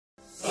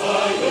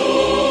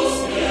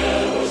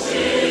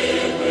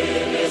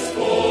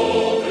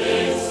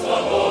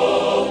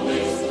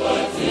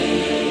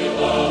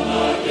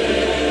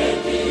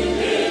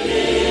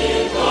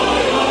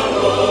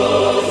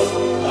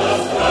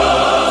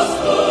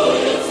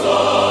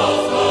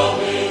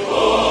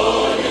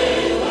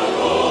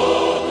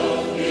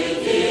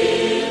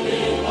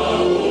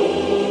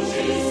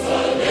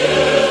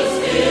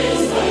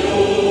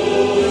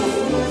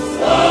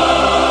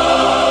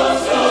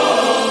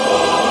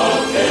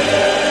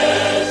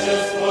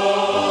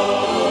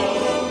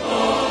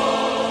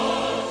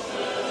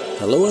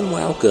Hello and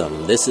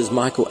welcome. This is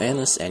Michael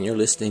Annis, and you're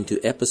listening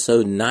to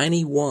episode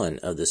 91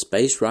 of the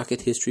Space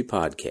Rocket History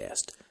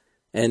Podcast.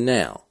 And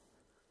now,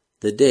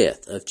 the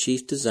death of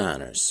Chief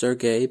Designer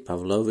Sergei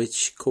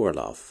Pavlovich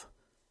Korolev,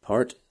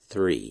 Part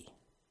 3.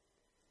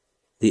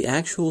 The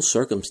actual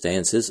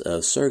circumstances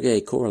of Sergei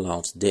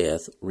Korolev's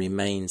death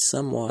remain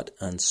somewhat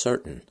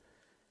uncertain.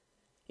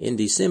 In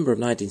December of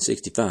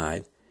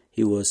 1965,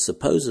 he was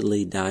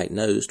supposedly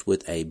diagnosed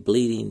with a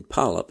bleeding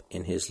polyp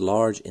in his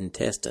large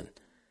intestine.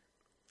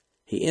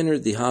 He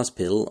entered the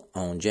hospital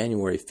on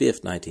January 5,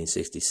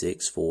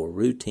 1966 for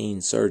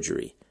routine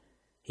surgery.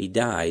 He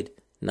died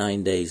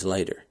 9 days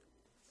later.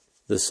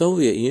 The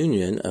Soviet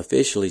Union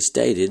officially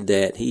stated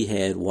that he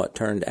had what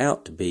turned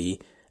out to be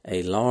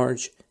a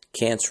large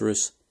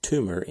cancerous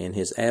tumor in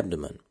his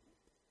abdomen.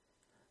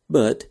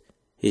 But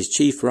his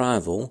chief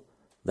rival,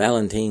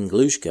 Valentin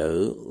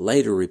Glushko,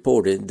 later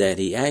reported that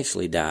he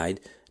actually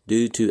died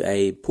due to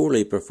a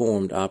poorly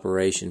performed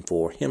operation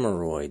for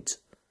hemorrhoids.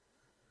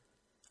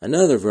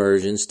 Another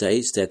version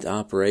states that the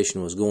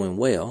operation was going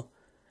well,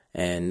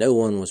 and no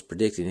one was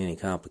predicting any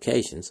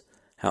complications.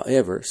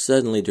 However,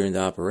 suddenly during the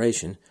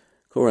operation,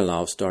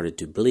 Korolev started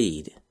to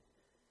bleed.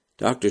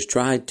 Doctors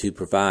tried to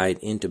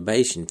provide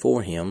intubation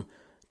for him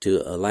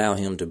to allow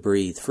him to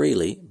breathe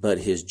freely, but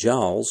his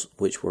jaws,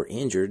 which were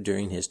injured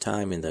during his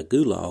time in the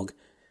Gulag,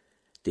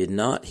 did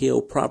not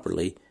heal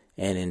properly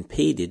and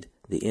impeded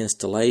the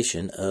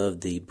installation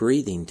of the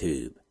breathing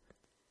tube,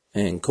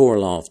 and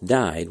Korolev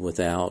died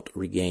without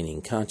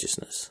regaining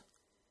consciousness.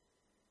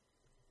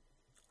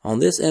 On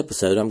this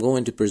episode, I'm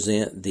going to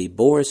present the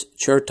Boris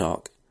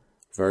Chertok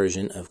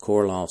version of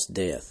Korolev's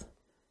death.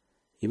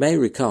 You may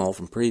recall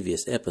from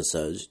previous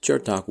episodes,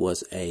 Chertok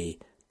was a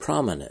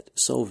prominent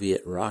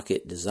Soviet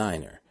rocket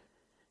designer.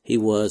 He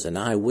was an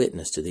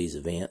eyewitness to these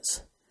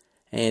events,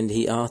 and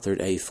he authored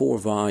a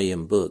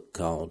 4-volume book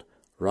called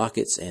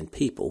Rockets and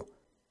People,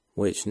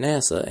 which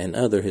NASA and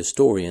other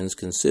historians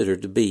consider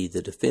to be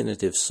the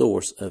definitive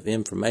source of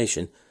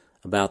information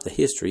about the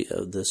history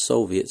of the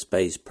Soviet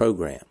space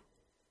program.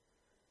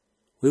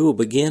 We will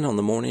begin on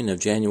the morning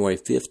of January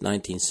 5,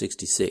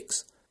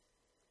 1966.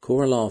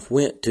 Korolev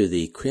went to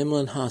the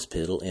Kremlin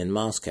Hospital in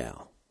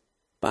Moscow.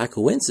 By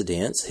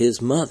coincidence,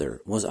 his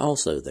mother was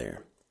also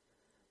there.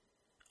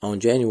 On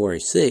January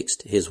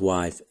 6th, his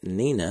wife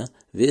Nina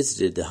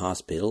visited the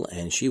hospital,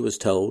 and she was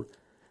told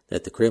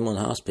that the Kremlin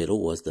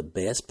Hospital was the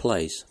best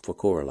place for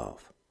Korolev.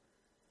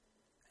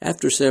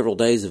 After several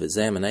days of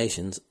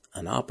examinations,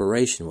 an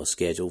operation was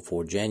scheduled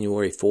for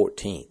January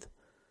 14th.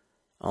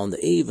 On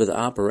the eve of the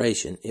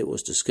operation, it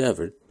was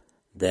discovered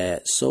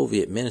that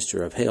Soviet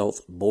Minister of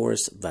Health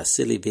Boris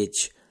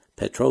Vasilyevich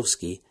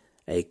Petrovsky,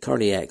 a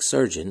cardiac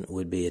surgeon,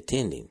 would be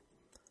attending.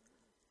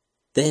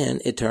 Then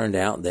it turned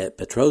out that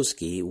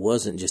Petrovsky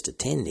wasn't just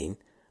attending,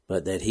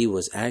 but that he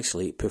was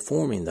actually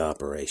performing the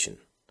operation.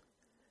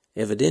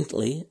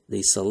 Evidently,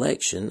 the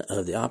selection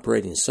of the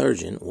operating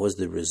surgeon was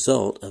the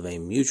result of a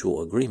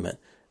mutual agreement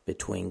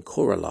between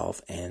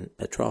Korolev and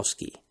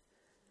Petrovsky.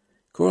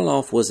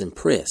 Korolev was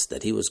impressed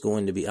that he was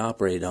going to be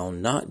operated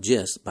on not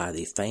just by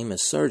the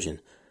famous surgeon,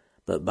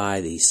 but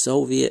by the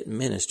Soviet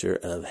Minister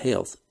of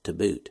Health to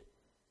boot.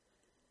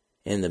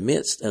 In the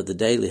midst of the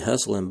daily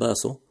hustle and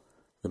bustle,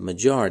 the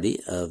majority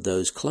of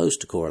those close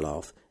to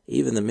Korolev,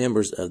 even the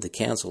members of the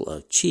Council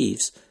of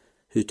Chiefs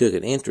who took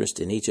an interest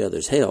in each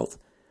other's health,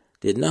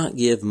 did not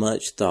give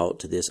much thought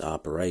to this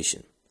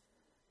operation.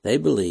 They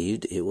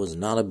believed it was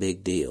not a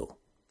big deal,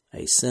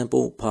 a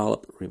simple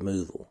polyp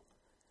removal,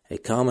 a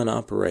common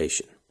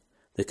operation.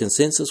 The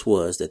consensus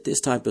was that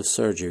this type of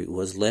surgery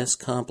was less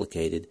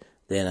complicated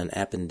than an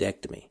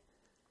appendectomy.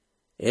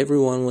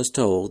 Everyone was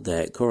told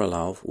that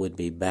Korolev would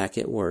be back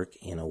at work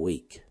in a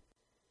week.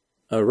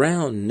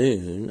 Around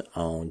noon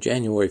on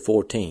January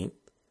 14th,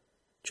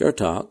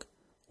 Chertok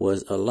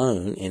was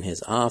alone in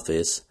his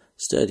office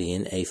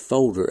studying a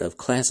folder of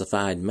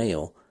classified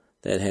mail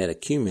that had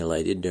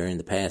accumulated during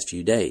the past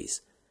few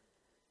days.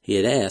 He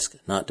had asked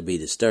not to be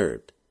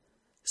disturbed.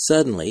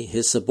 Suddenly,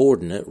 his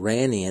subordinate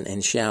ran in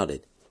and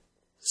shouted,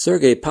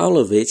 "Sergei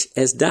Pavlovich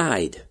has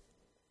died!"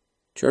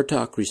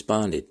 Chertok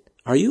responded,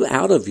 "Are you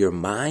out of your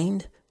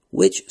mind?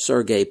 Which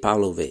Sergei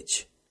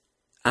Pavlovich?"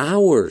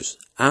 Ours,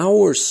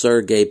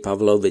 Sergei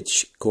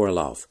Pavlovich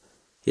Korolev.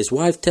 His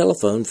wife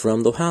telephoned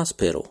from the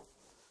hospital."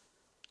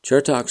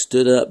 Chertok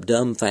stood up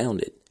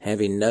dumbfounded,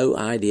 having no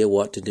idea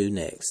what to do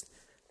next.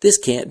 This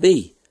can't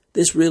be.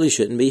 This really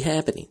shouldn't be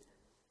happening.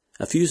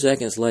 A few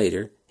seconds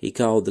later, he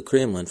called the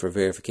Kremlin for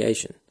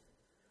verification.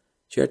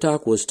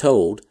 Chertok was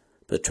told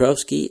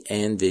Petrovsky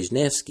and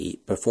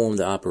Wisniewski performed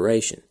the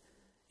operation.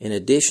 In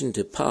addition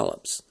to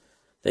polyps,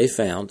 they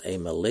found a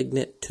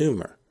malignant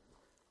tumor.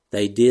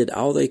 They did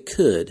all they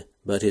could,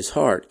 but his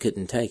heart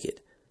couldn't take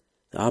it.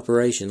 The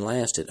operation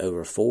lasted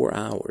over 4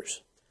 hours.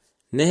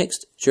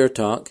 Next,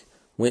 Chertok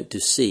went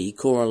to see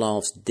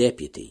Korolev's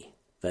deputy,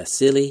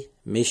 Vasily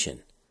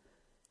Mishin.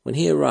 When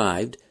he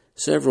arrived,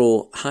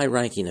 several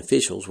high-ranking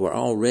officials were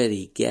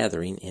already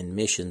gathering in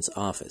Mishin's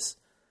office.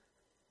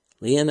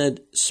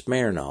 Leonid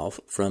Smirnov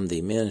from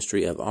the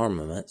Ministry of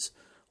Armaments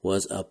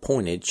was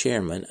appointed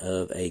chairman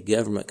of a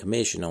government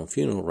commission on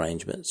funeral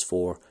arrangements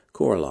for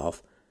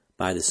Korolev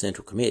by the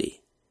Central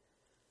Committee.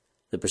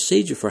 The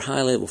procedure for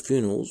high-level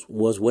funerals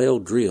was well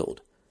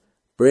drilled.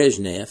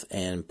 Brezhnev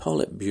and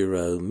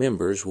Politburo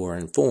members were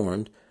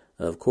informed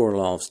of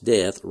Korolev's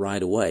death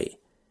right away.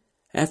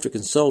 After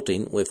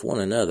consulting with one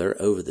another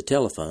over the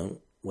telephone,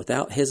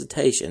 without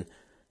hesitation,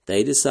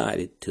 they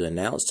decided to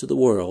announce to the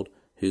world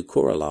who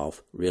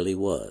Korolev really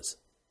was.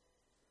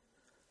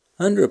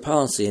 Under a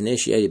policy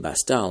initiated by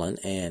Stalin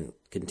and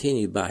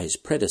continued by his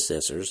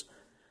predecessors,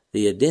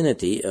 the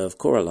identity of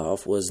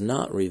Korolev was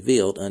not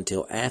revealed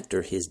until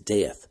after his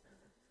death.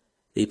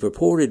 The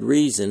purported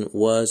reason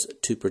was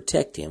to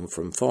protect him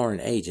from foreign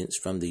agents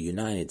from the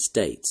United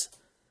States.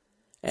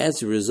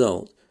 As a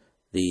result,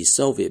 the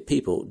Soviet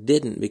people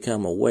didn't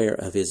become aware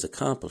of his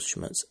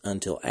accomplishments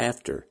until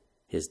after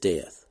his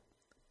death.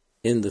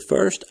 In the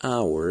first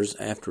hours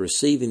after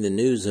receiving the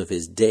news of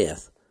his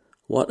death,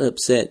 what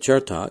upset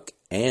Chertok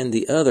and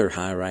the other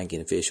high-ranking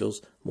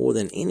officials more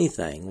than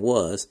anything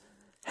was,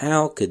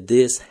 how could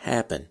this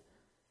happen?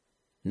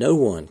 No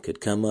one could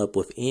come up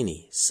with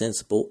any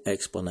sensible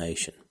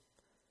explanation.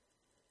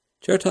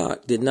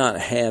 Chertok did not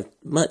have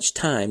much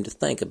time to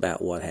think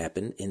about what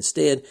happened.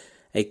 Instead,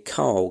 a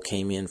call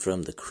came in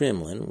from the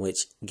Kremlin,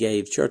 which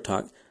gave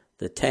Chertok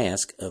the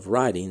task of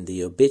writing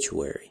the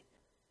obituary.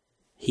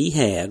 He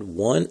had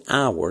 1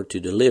 hour to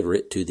deliver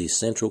it to the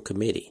Central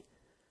Committee.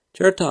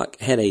 Chertok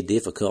had a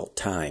difficult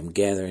time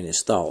gathering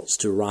his thoughts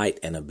to write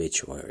an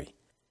obituary.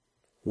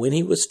 When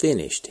he was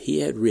finished, he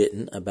had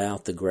written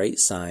about the great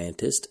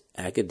scientist,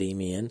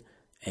 academician,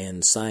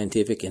 and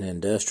scientific and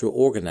industrial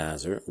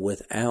organizer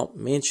without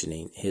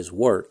mentioning his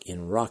work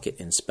in rocket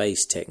and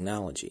space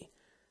technology.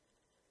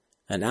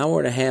 An hour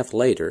and a half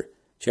later,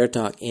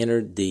 Chertok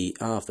entered the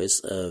office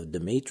of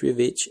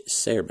Dmitrievich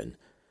Serbin,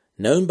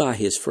 known by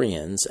his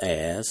friends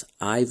as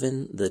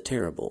Ivan the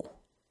Terrible,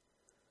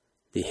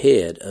 the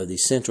head of the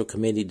Central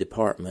Committee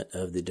Department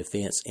of the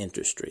Defense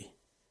Industry.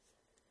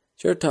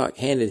 Chertok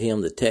handed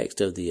him the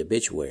text of the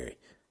obituary.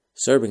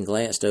 Serbin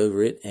glanced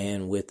over it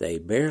and, with a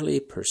barely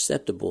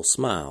perceptible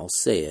smile,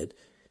 said,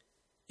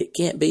 "It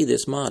can't be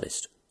this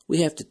modest.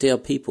 We have to tell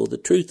people the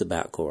truth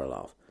about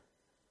Korolev.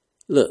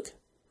 Look,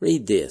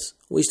 read this.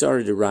 We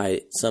started to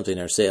write something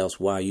ourselves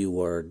while you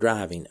were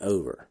driving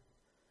over."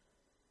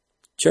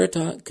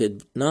 Chertok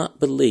could not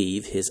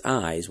believe his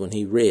eyes when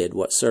he read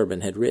what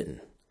Serbin had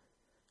written.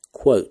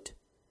 Quote,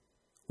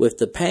 "With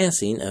the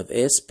passing of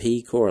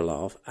S.P.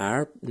 Korolev,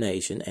 our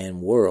nation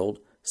and world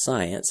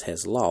science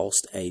has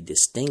lost a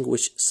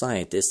distinguished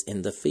scientist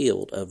in the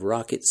field of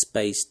rocket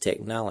space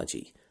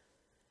technology,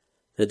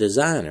 the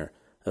designer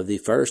of the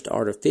first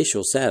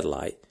artificial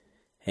satellite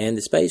and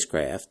the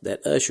spacecraft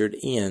that ushered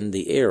in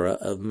the era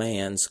of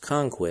man's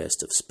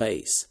conquest of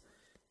space.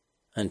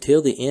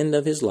 Until the end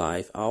of his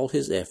life, all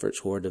his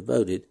efforts were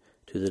devoted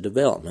to the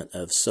development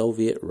of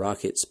Soviet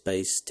rocket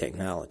space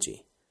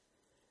technology.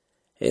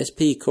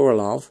 S.P.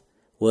 Korolev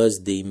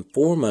was the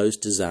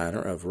foremost designer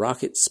of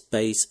rocket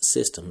space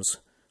systems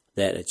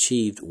that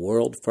achieved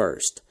world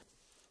first.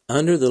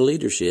 Under the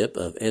leadership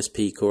of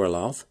S.P.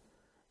 Korolev,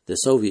 the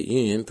Soviet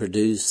Union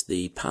produced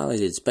the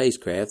piloted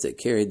spacecraft that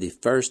carried the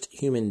first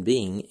human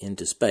being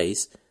into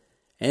space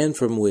and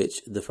from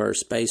which the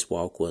first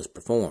spacewalk was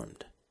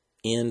performed."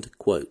 End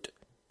quote.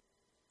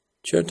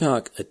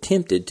 Chertok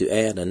attempted to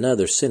add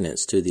another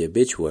sentence to the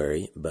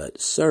obituary,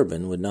 but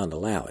Serbin would not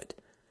allow it.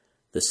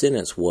 The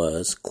sentence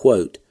was,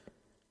 quote,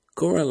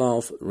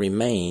 "Korolev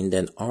remained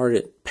an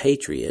ardent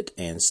patriot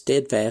and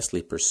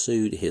steadfastly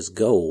pursued his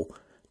goal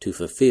to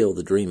fulfill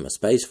the dream of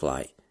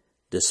spaceflight,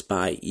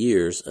 despite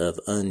years of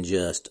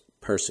unjust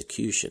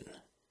persecution."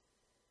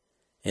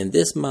 In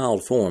this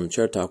mild form,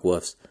 Chertok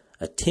was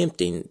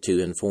attempting to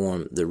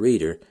inform the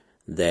reader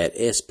that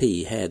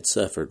SP had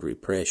suffered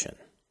repression.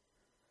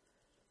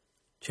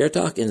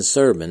 Chertok and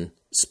Serbin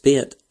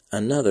spent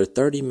another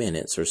 30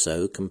 minutes or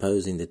so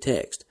composing the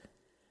text.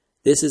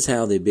 This is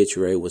how the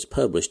obituary was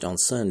published on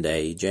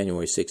Sunday,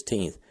 January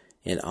 16th,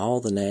 in all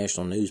the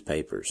national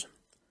newspapers.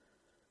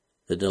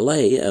 The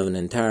delay of an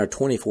entire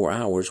 24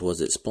 hours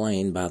was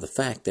explained by the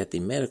fact that the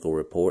medical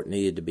report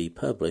needed to be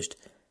published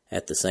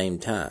at the same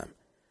time.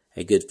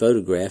 A good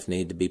photograph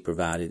needed to be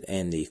provided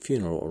and the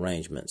funeral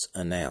arrangements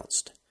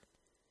announced.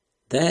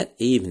 That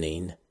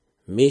evening,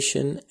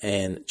 Mishin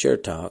and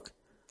Chertok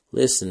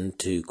listened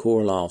to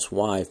Korolev's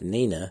wife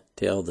Nina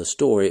tell the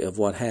story of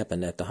what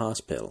happened at the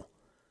hospital.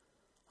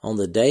 On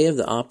the day of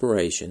the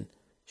operation,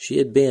 she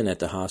had been at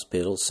the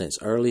hospital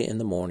since early in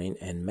the morning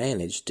and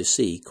managed to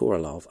see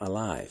Korolev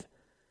alive.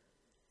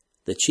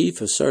 The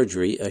chief of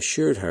surgery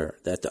assured her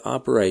that the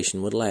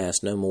operation would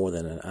last no more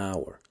than an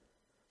hour.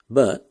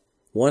 But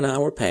 1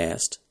 hour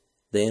passed,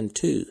 then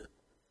 2.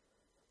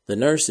 The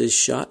nurses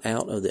shot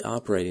out of the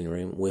operating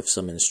room with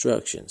some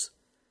instructions.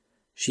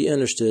 She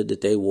understood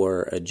that they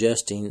were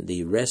adjusting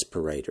the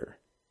respirator.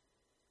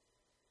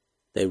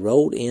 They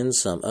rolled in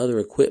some other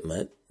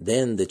equipment.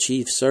 Then the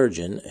chief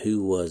surgeon,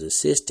 who was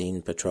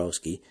assisting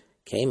Petrovsky,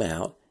 came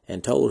out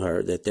and told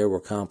her that there were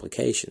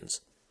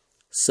complications.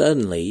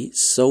 Suddenly,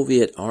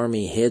 Soviet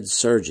Army head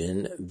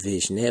surgeon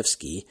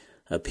Vishnevsky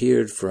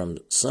appeared from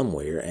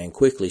somewhere and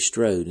quickly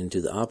strode into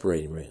the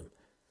operating room.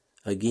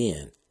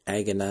 Again,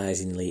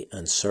 agonizingly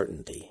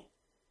uncertainty.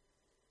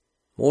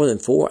 More than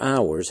 4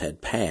 hours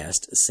had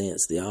passed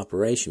since the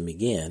operation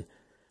began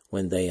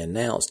when they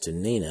announced to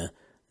Nina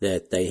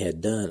that they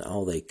had done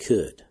all they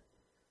could.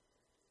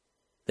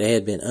 They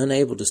had been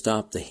unable to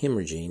stop the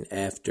hemorrhaging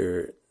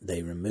after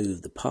they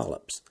removed the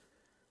polyps.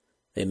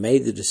 They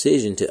made the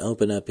decision to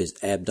open up his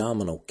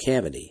abdominal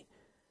cavity.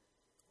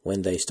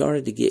 When they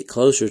started to get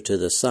closer to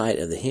the site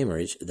of the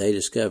hemorrhage, they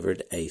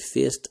discovered a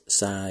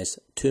fist-sized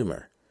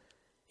tumor.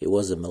 It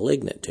was a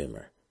malignant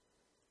tumor.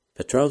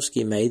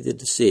 Petrovsky made the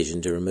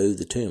decision to remove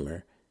the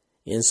tumor.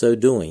 In so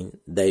doing,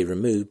 they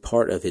removed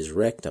part of his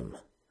rectum.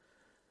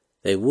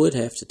 They would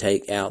have to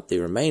take out the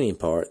remaining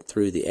part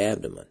through the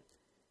abdomen.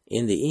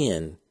 In the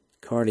end,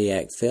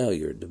 cardiac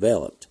failure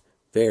developed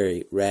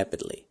very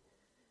rapidly.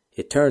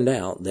 It turned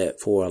out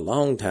that for a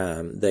long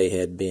time they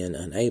had been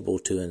unable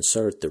to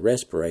insert the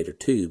respirator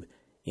tube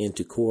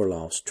into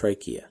Korolov's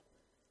trachea.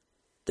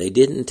 They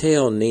didn't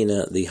tell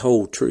Nina the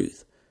whole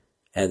truth.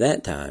 At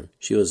that time,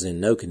 she was in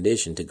no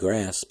condition to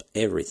grasp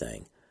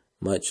everything,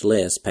 much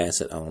less pass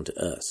it on to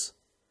us.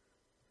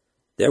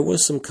 There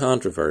was some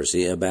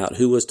controversy about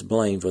who was to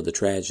blame for the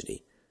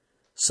tragedy.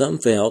 Some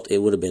felt it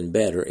would have been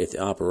better if the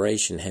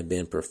operation had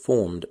been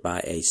performed by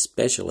a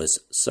specialist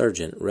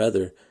surgeon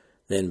rather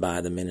than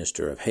by the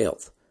Minister of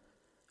Health.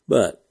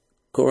 But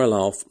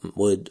Korolov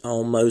would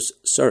almost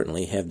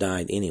certainly have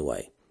died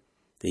anyway.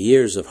 The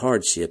years of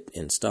hardship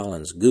in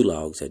Stalin's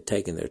gulags had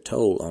taken their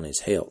toll on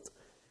his health.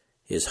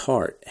 His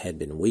heart had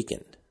been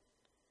weakened.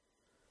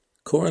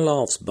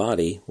 Korolov's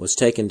body was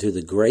taken to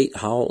the great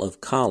hall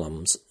of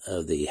columns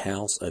of the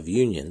House of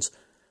Unions,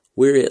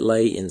 where it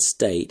lay in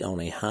state on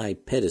a high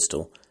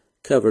pedestal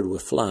covered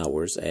with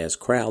flowers as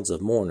crowds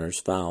of mourners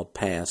filed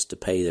past to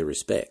pay their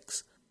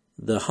respects.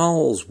 The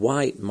hall's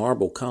white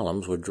marble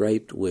columns were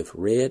draped with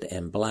red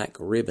and black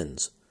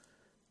ribbons.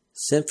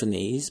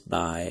 Symphonies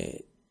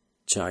by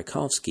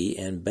Tchaikovsky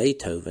and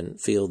Beethoven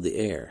filled the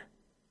air.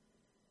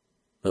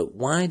 But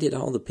why did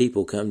all the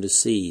people come to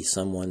see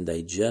someone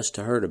they just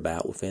heard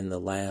about within the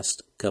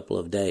last couple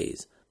of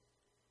days?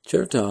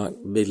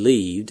 Chertok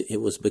believed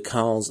it was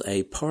because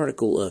a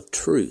particle of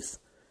truth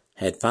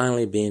had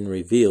finally been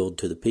revealed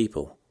to the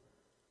people.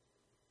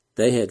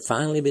 They had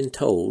finally been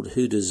told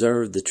who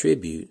deserved the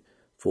tribute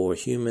for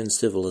human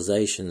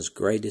civilization's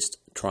greatest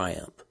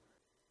triumph.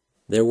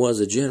 There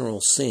was a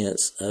general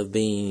sense of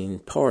being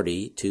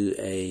party to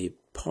a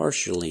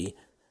partially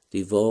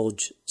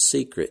divulged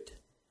secret.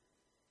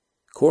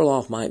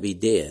 Korolov might be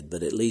dead,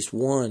 but at least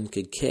one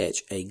could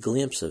catch a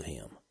glimpse of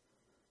him.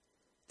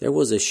 There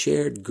was a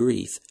shared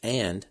grief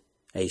and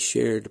a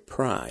shared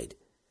pride.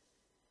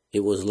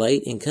 It was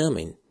late in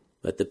coming,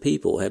 but the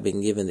people had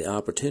been given the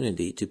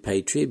opportunity to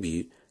pay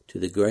tribute to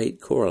the great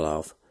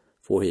Korolov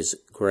for his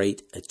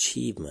great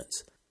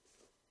achievements.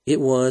 It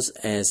was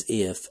as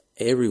if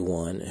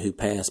everyone who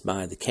passed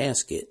by the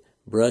casket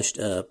brushed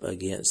up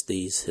against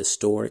these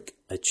historic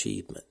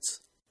achievements.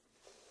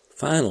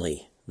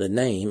 Finally, the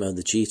name of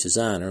the chief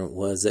designer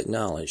was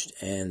acknowledged,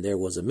 and there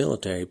was a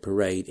military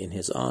parade in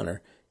his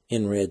honor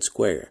in Red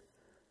Square.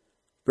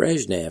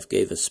 Brezhnev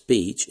gave a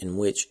speech in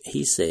which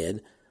he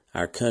said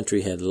our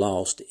country had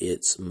lost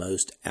its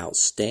most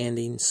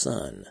outstanding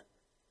son,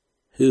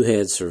 who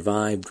had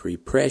survived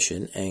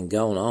repression and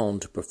gone on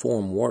to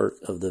perform work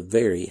of the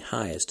very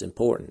highest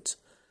importance.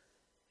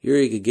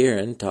 Yuri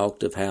Gagarin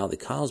talked of how the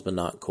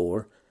Cosmonaut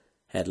Corps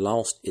had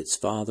lost its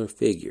father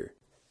figure.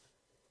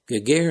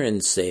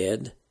 Gagarin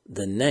said,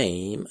 "The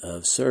name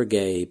of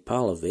Sergei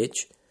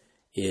Pavlovich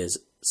is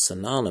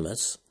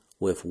synonymous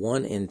with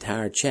one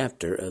entire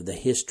chapter of the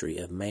history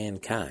of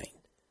mankind.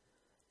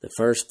 The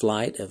first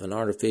flight of an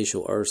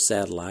artificial Earth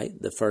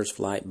satellite, the first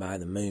flight by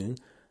the moon,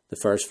 the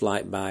first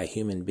flight by a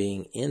human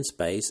being in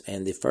space,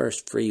 and the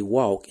first free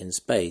walk in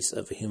space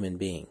of a human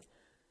being."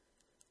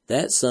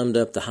 That summed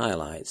up the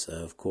highlights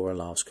of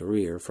Korolov's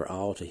career for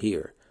all to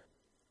hear.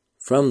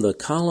 From the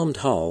columned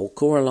hall,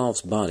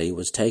 Korolov's body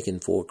was taken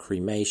for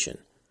cremation.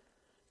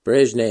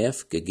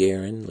 Brezhnev,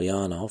 Gagarin,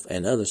 Leonov,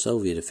 and other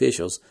Soviet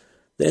officials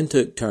then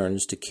took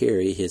turns to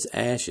carry his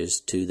ashes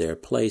to their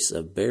place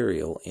of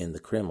burial in the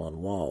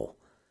Kremlin wall.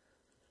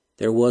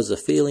 There was a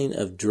feeling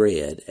of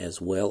dread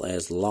as well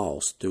as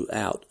loss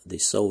throughout the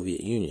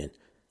Soviet Union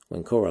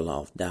when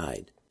Korolov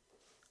died.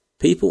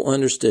 People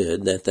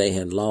understood that they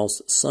had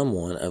lost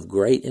someone of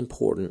great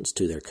importance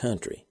to their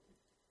country.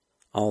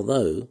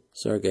 Although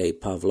Sergei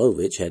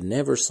Pavlovich had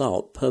never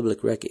sought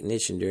public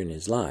recognition during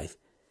his life,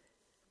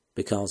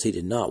 because he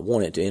did not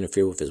want it to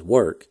interfere with his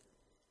work,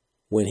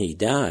 when he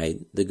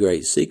died, the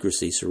great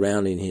secrecy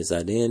surrounding his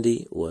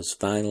identity was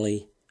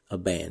finally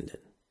abandoned.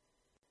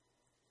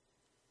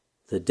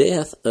 The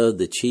death of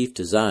the chief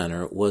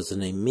designer was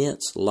an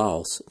immense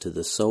loss to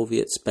the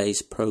Soviet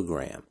space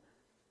program.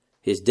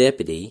 His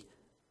deputy,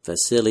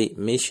 Vasily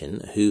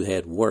Mishin, who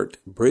had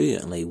worked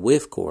brilliantly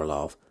with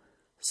Korolov,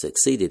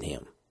 succeeded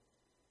him.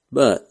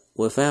 But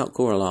without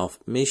Korolev,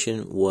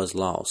 mission was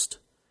lost.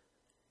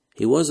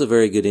 He was a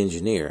very good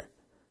engineer,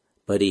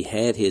 but he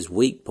had his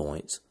weak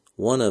points,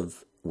 one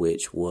of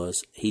which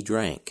was he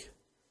drank.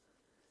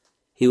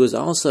 He was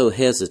also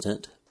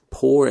hesitant,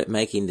 poor at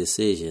making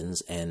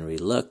decisions, and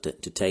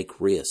reluctant to take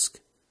risk.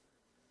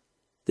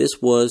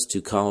 This was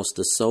to cost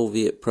the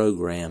Soviet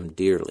program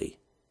dearly.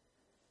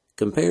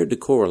 Compared to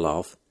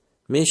Korolev,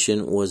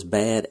 Mishin was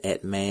bad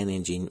at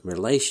managing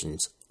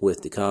relations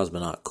with the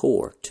cosmonaut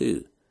corps,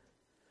 too.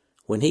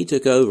 When he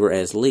took over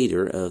as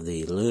leader of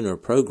the lunar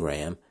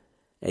program,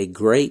 a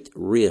great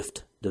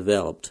rift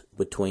developed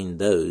between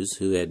those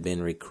who had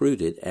been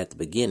recruited at the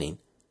beginning,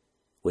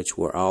 which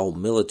were all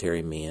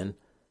military men,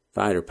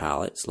 fighter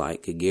pilots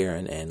like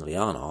Gagarin and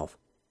Leonov,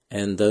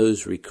 and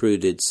those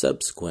recruited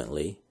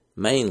subsequently,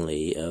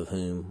 mainly of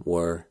whom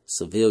were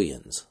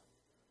civilians.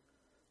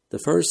 The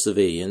first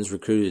civilians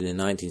recruited in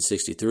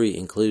 1963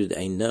 included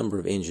a number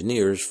of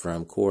engineers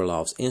from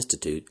Korolev's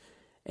Institute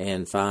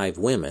and 5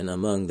 women,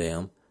 among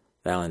them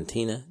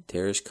Valentina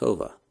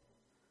Tereshkova.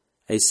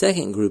 A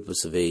second group of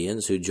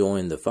civilians who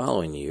joined the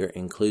following year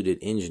included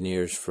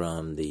engineers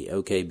from the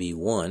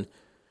OKB-1,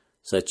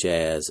 such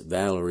as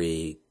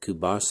Valery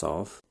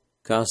Kubasov,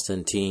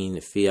 Konstantin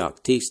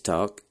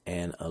Feoktistok,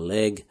 and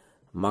Oleg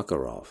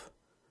Makarov,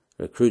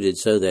 recruited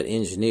so that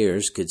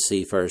engineers could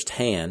see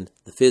firsthand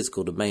the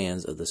physical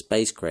demands of the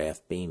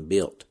spacecraft being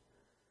built.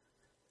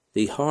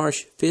 The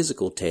harsh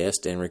physical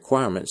tests and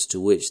requirements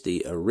to which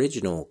the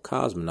original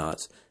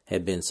cosmonauts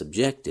had been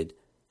subjected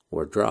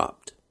were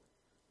dropped.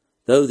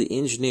 Though the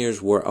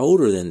engineers were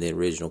older than the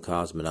original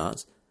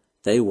cosmonauts,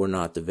 they were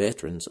not the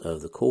veterans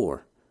of the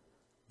Corps.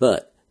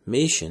 But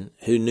Mishin,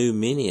 who knew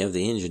many of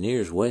the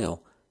engineers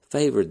well,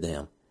 favored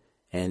them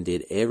and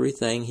did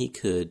everything he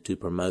could to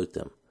promote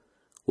them,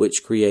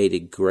 which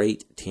created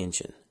great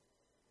tension.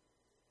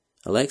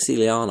 Alexei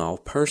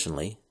Leonov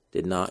personally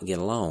did not get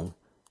along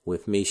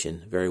with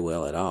Mishin very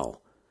well at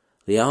all.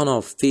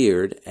 Leonov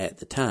feared at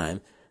the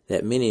time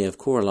that many of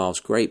Korolev's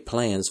great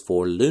plans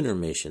for lunar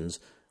missions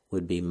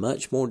would be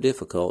much more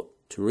difficult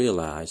to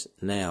realize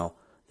now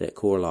that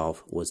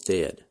Korolev was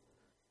dead.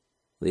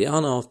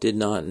 Leonov did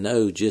not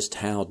know just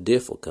how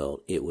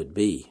difficult it would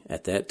be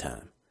at that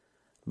time,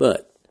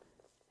 but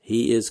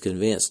he is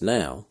convinced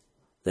now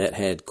that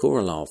had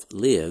Korolev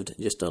lived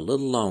just a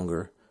little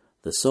longer,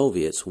 the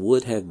Soviets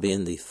would have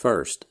been the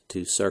first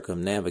to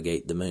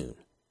circumnavigate the moon.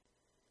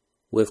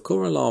 With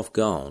Korolev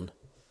gone,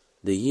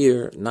 the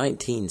year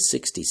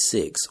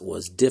 1966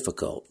 was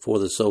difficult for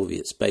the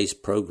Soviet space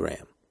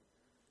program.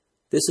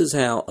 This is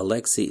how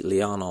Alexei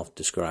Leonov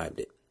described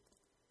it.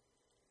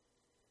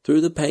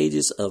 Through the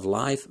pages of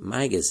Life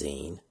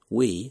magazine,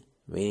 we,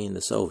 meaning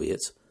the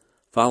Soviets,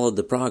 followed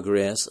the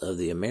progress of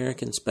the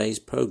American space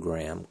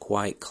program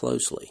quite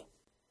closely.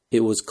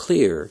 It was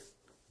clear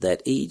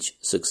that each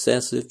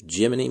successive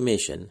Gemini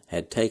mission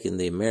had taken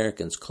the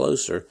Americans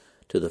closer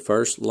to the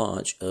first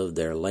launch of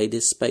their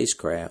latest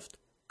spacecraft,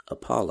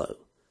 Apollo,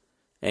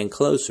 and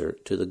closer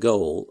to the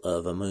goal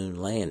of a moon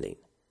landing.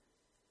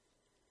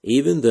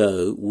 Even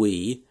though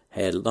we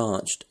had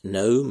launched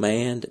no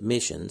manned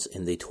missions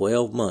in the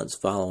 12 months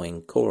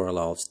following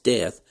Korolev's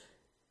death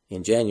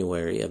in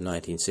January of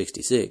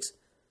 1966,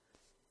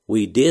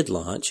 we did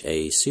launch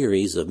a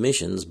series of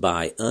missions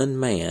by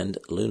unmanned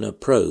lunar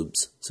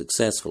probes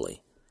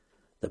successfully.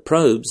 The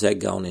probes had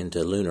gone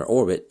into lunar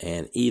orbit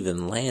and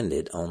even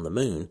landed on the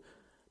moon,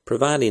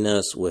 providing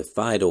us with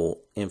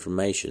vital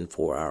information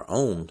for our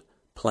own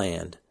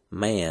planned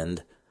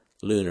manned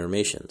lunar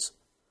missions.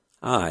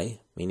 I,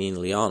 meaning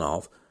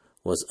Leonov,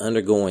 was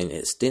undergoing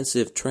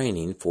extensive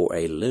training for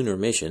a lunar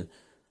mission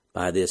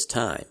by this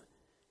time.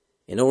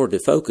 In order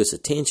to focus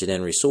attention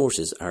and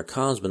resources, our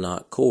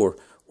cosmonaut corps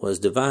was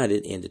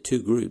divided into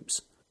 2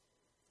 groups.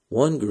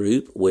 One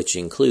group, which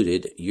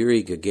included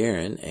Yuri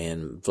Gagarin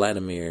and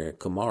Vladimir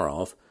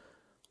Komarov,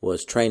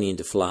 was training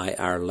to fly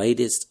our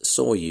latest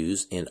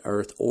Soyuz in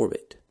Earth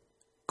orbit.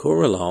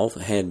 Korolev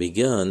had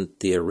begun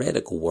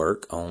theoretical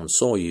work on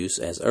Soyuz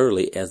as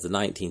early as the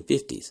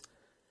 1950s,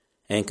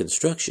 and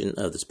construction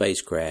of the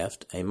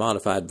spacecraft, a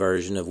modified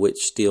version of which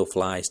still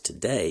flies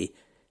today,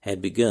 had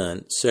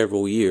begun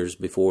several years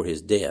before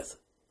his death.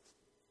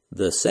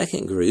 The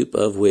second group,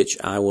 of which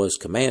I was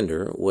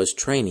commander, was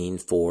training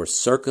for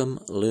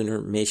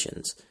circumlunar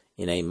missions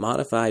in a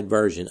modified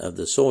version of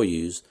the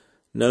Soyuz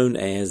known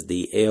as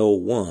the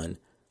L-1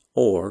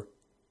 or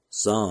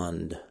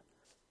Zond,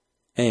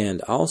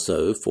 and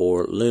also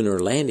for lunar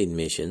landing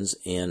missions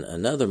in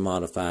another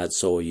modified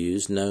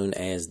Soyuz known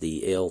as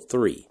the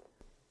L-3.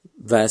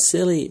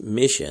 Vasily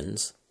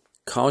Mishin's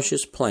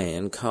cautious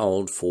plan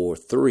called for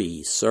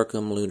 3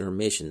 circumlunar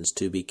missions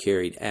to be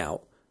carried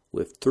out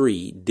with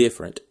 3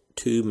 different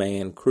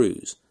 2-man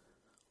crews,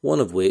 one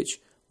of which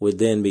would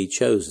then be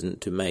chosen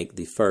to make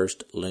the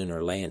first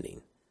lunar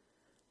landing.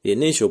 The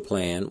initial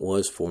plan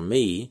was for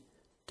me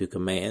to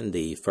command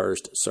the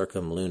first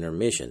circumlunar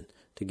mission,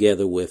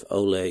 together with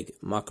Oleg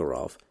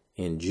Makarov,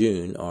 in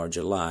June or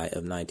July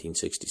of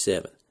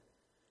 1967.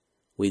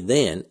 We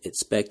then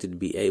expected to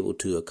be able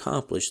to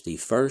accomplish the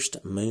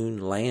first moon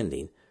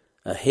landing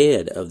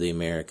ahead of the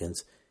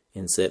Americans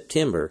in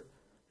September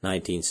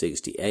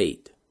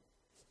 1968.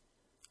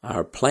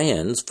 Our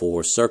plans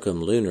for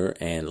circumlunar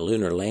and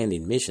lunar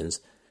landing missions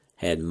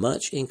had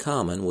much in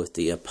common with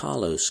the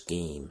Apollo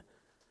scheme.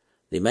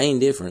 The main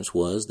difference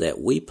was that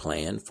we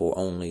planned for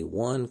only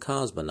one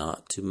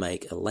cosmonaut to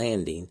make a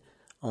landing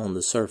on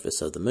the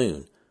surface of the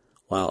moon,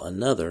 while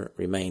another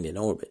remained in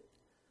orbit.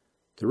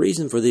 The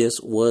reason for this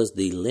was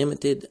the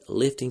limited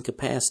lifting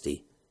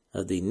capacity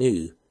of the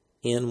new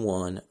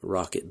N-1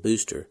 rocket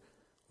booster,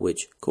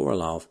 which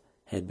Korolev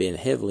had been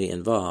heavily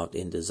involved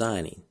in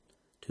designing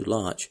to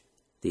launch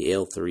the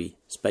L-3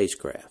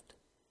 spacecraft.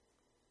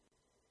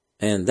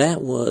 And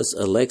that was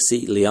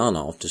Alexei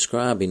Leonov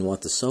describing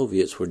what the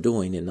Soviets were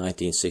doing in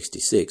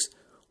 1966,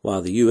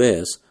 while the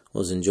U.S.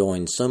 was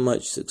enjoying so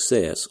much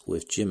success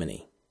with Gemini.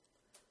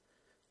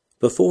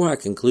 Before I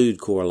conclude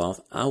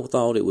Korolev, I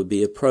thought it would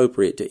be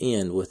appropriate to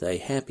end with a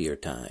happier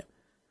time.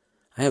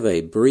 I have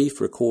a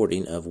brief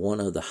recording of one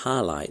of the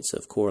highlights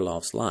of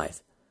Korolev's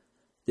life.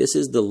 This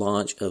is the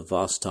launch of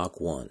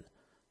Vostok 1.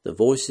 The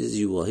voices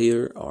you will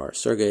hear are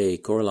Sergei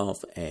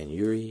Korolev and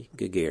Yuri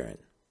Gagarin.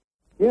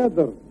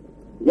 Федор,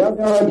 я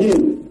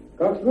один.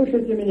 Как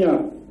слышите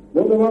меня?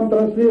 Буду вам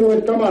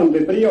транслировать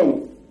команды.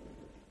 Прием.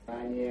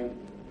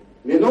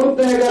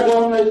 Минутная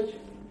готовность.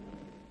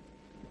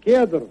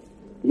 Кедр.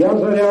 Я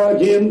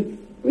Заря-1.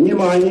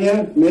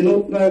 Внимание.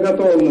 Минутная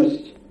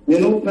готовность.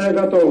 Минутная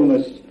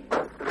готовность.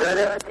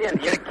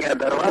 Заря-1, я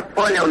Кедр. Вас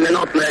понял,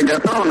 минутная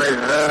готовность.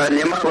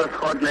 Занимал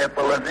исходное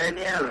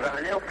положение,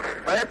 занял.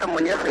 Поэтому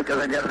несколько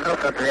задержал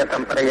с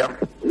ответом. Прием.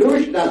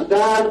 Ключ на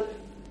старт.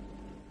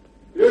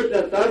 Ключ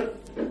на старт.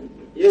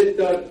 Есть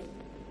старт.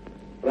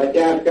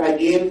 Протяжка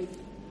 1.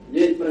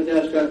 Есть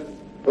протяжка.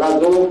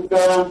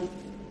 Продувка.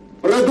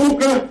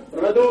 Продувка.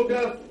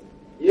 Продувка.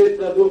 Есть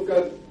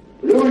продувка.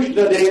 Ключ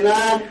на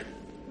дренаж.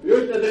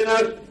 Ключ на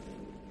дренаж.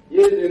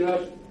 Есть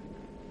дренаж.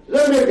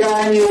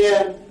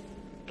 Зажигание.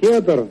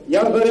 Кедр.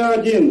 Я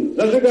Заря-1.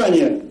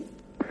 Зажигание.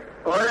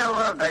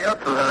 Понял,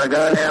 дается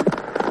зажигание.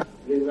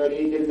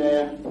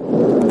 Предварительное.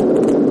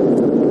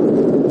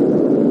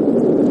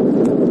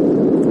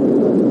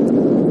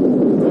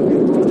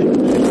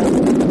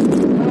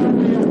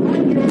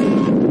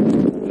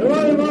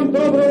 Желаю вам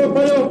доброго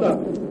полета.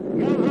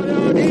 Я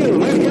Заря-1.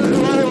 Мы все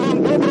желаем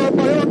вам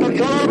доброго полета. Все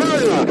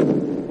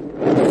нормально.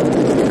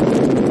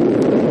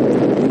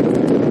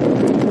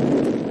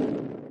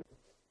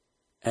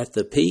 At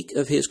the peak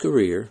of his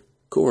career,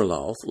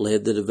 Korolev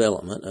led the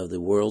development of the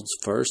world's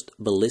first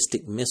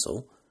ballistic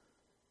missile,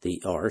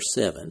 the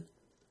R-7,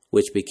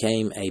 which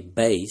became a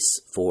base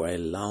for a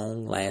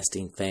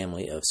long-lasting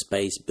family of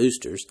space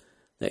boosters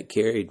that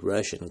carried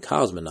Russian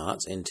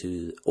cosmonauts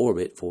into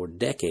orbit for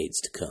decades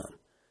to come.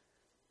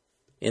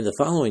 In the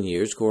following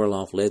years,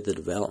 Korolev led the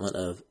development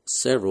of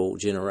several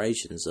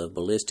generations of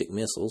ballistic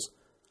missiles,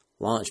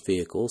 launch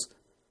vehicles,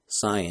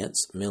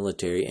 science,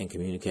 military, and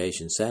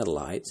communication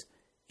satellites,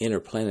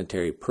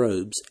 interplanetary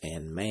probes,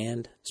 and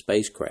manned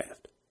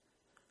spacecraft.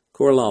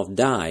 Korolev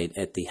died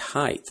at the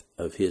height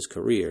of his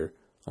career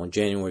on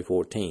January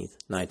 14,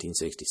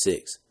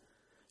 1966.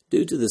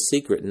 Due to the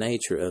secret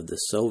nature of the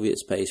Soviet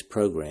space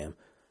program,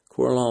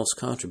 Korolev's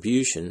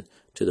contribution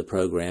to the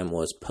program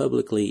was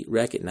publicly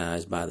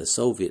recognized by the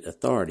Soviet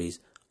authorities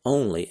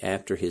only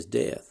after his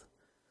death.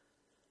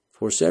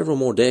 For several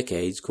more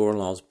decades,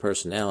 Korolev's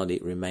personality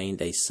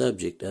remained a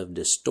subject of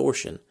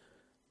distortion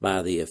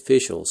by the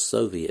official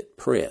Soviet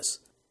press.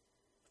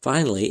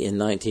 Finally, in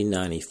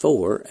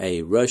 1994,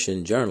 a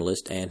Russian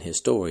journalist and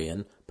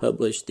historian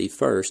published the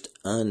first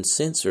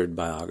uncensored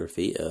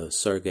biography of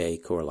Sergei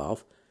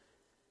Korolev,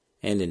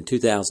 and in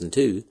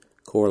 2002,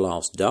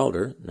 Korolev's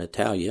daughter,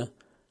 Natalia,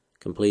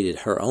 completed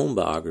her own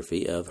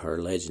biography of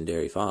her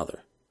legendary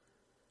father.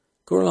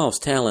 Korolev's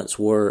talents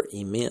were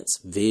immense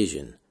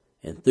vision,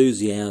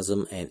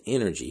 enthusiasm, and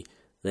energy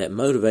that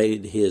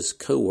motivated his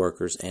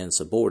co-workers and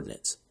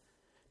subordinates.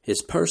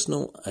 His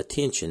personal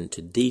attention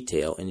to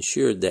detail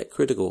ensured that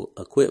critical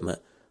equipment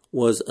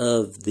was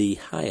of the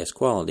highest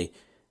quality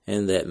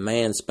and that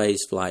manned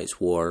space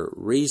flights were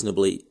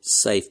reasonably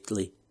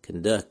safely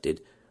conducted,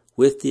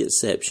 with the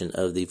exception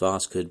of the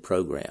Voskhod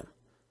program.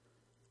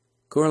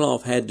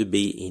 Korolev had to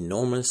be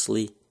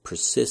enormously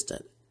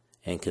persistent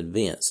and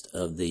convinced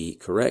of the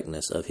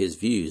correctness of his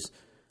views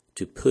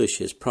to push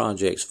his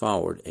projects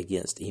forward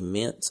against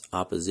immense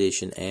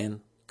opposition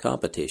and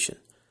competition.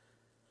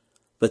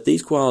 But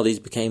these qualities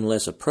became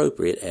less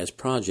appropriate as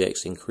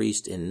projects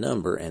increased in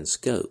number and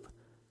scope.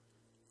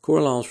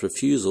 Korolev's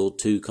refusal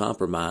to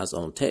compromise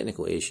on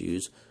technical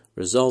issues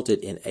resulted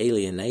in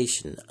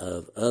alienation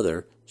of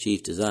other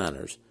chief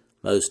designers,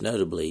 most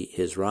notably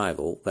his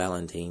rival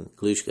Valentin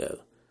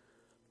Glushko,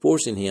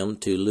 forcing him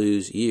to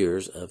lose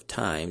years of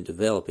time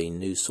developing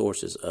new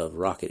sources of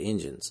rocket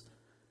engines.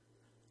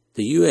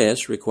 The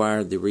U.S.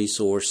 required the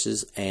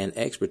resources and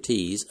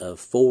expertise of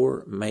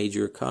 4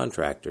 major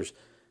contractors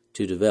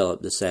to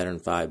develop the Saturn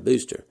V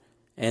booster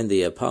and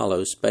the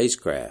Apollo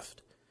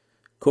spacecraft.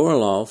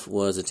 Korolev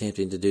was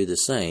attempting to do the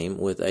same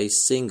with a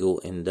single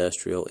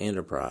industrial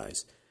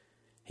enterprise.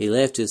 he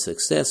left his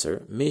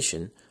successor,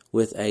 Mission,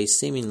 with a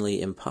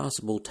seemingly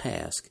impossible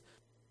task.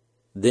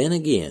 Then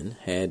again,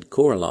 had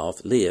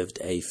Korolev lived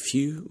a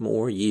few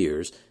more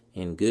years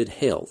in good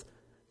health,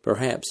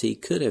 perhaps he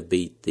could have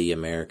beat the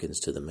Americans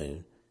to the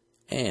moon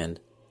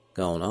and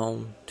gone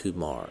on to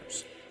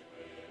Mars.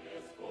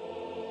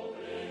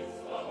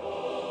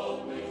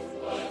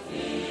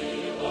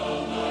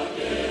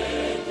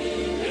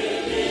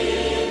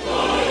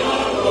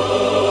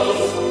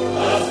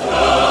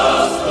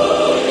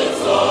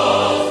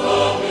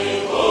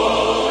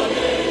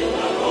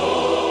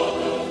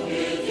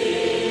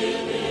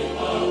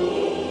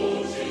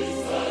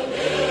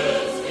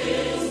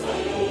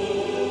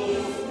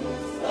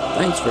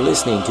 Thanks for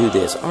listening to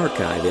this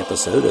archive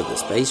episode of the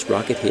Space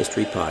Rocket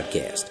History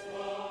Podcast.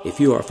 If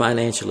you are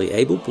financially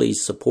able,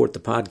 please support the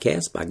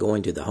podcast by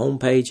going to the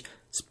homepage,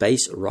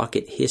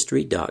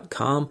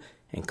 spacerockethistory.com,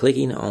 and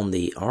clicking on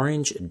the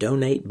orange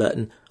Donate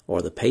button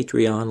or the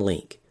Patreon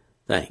link.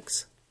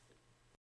 Thanks.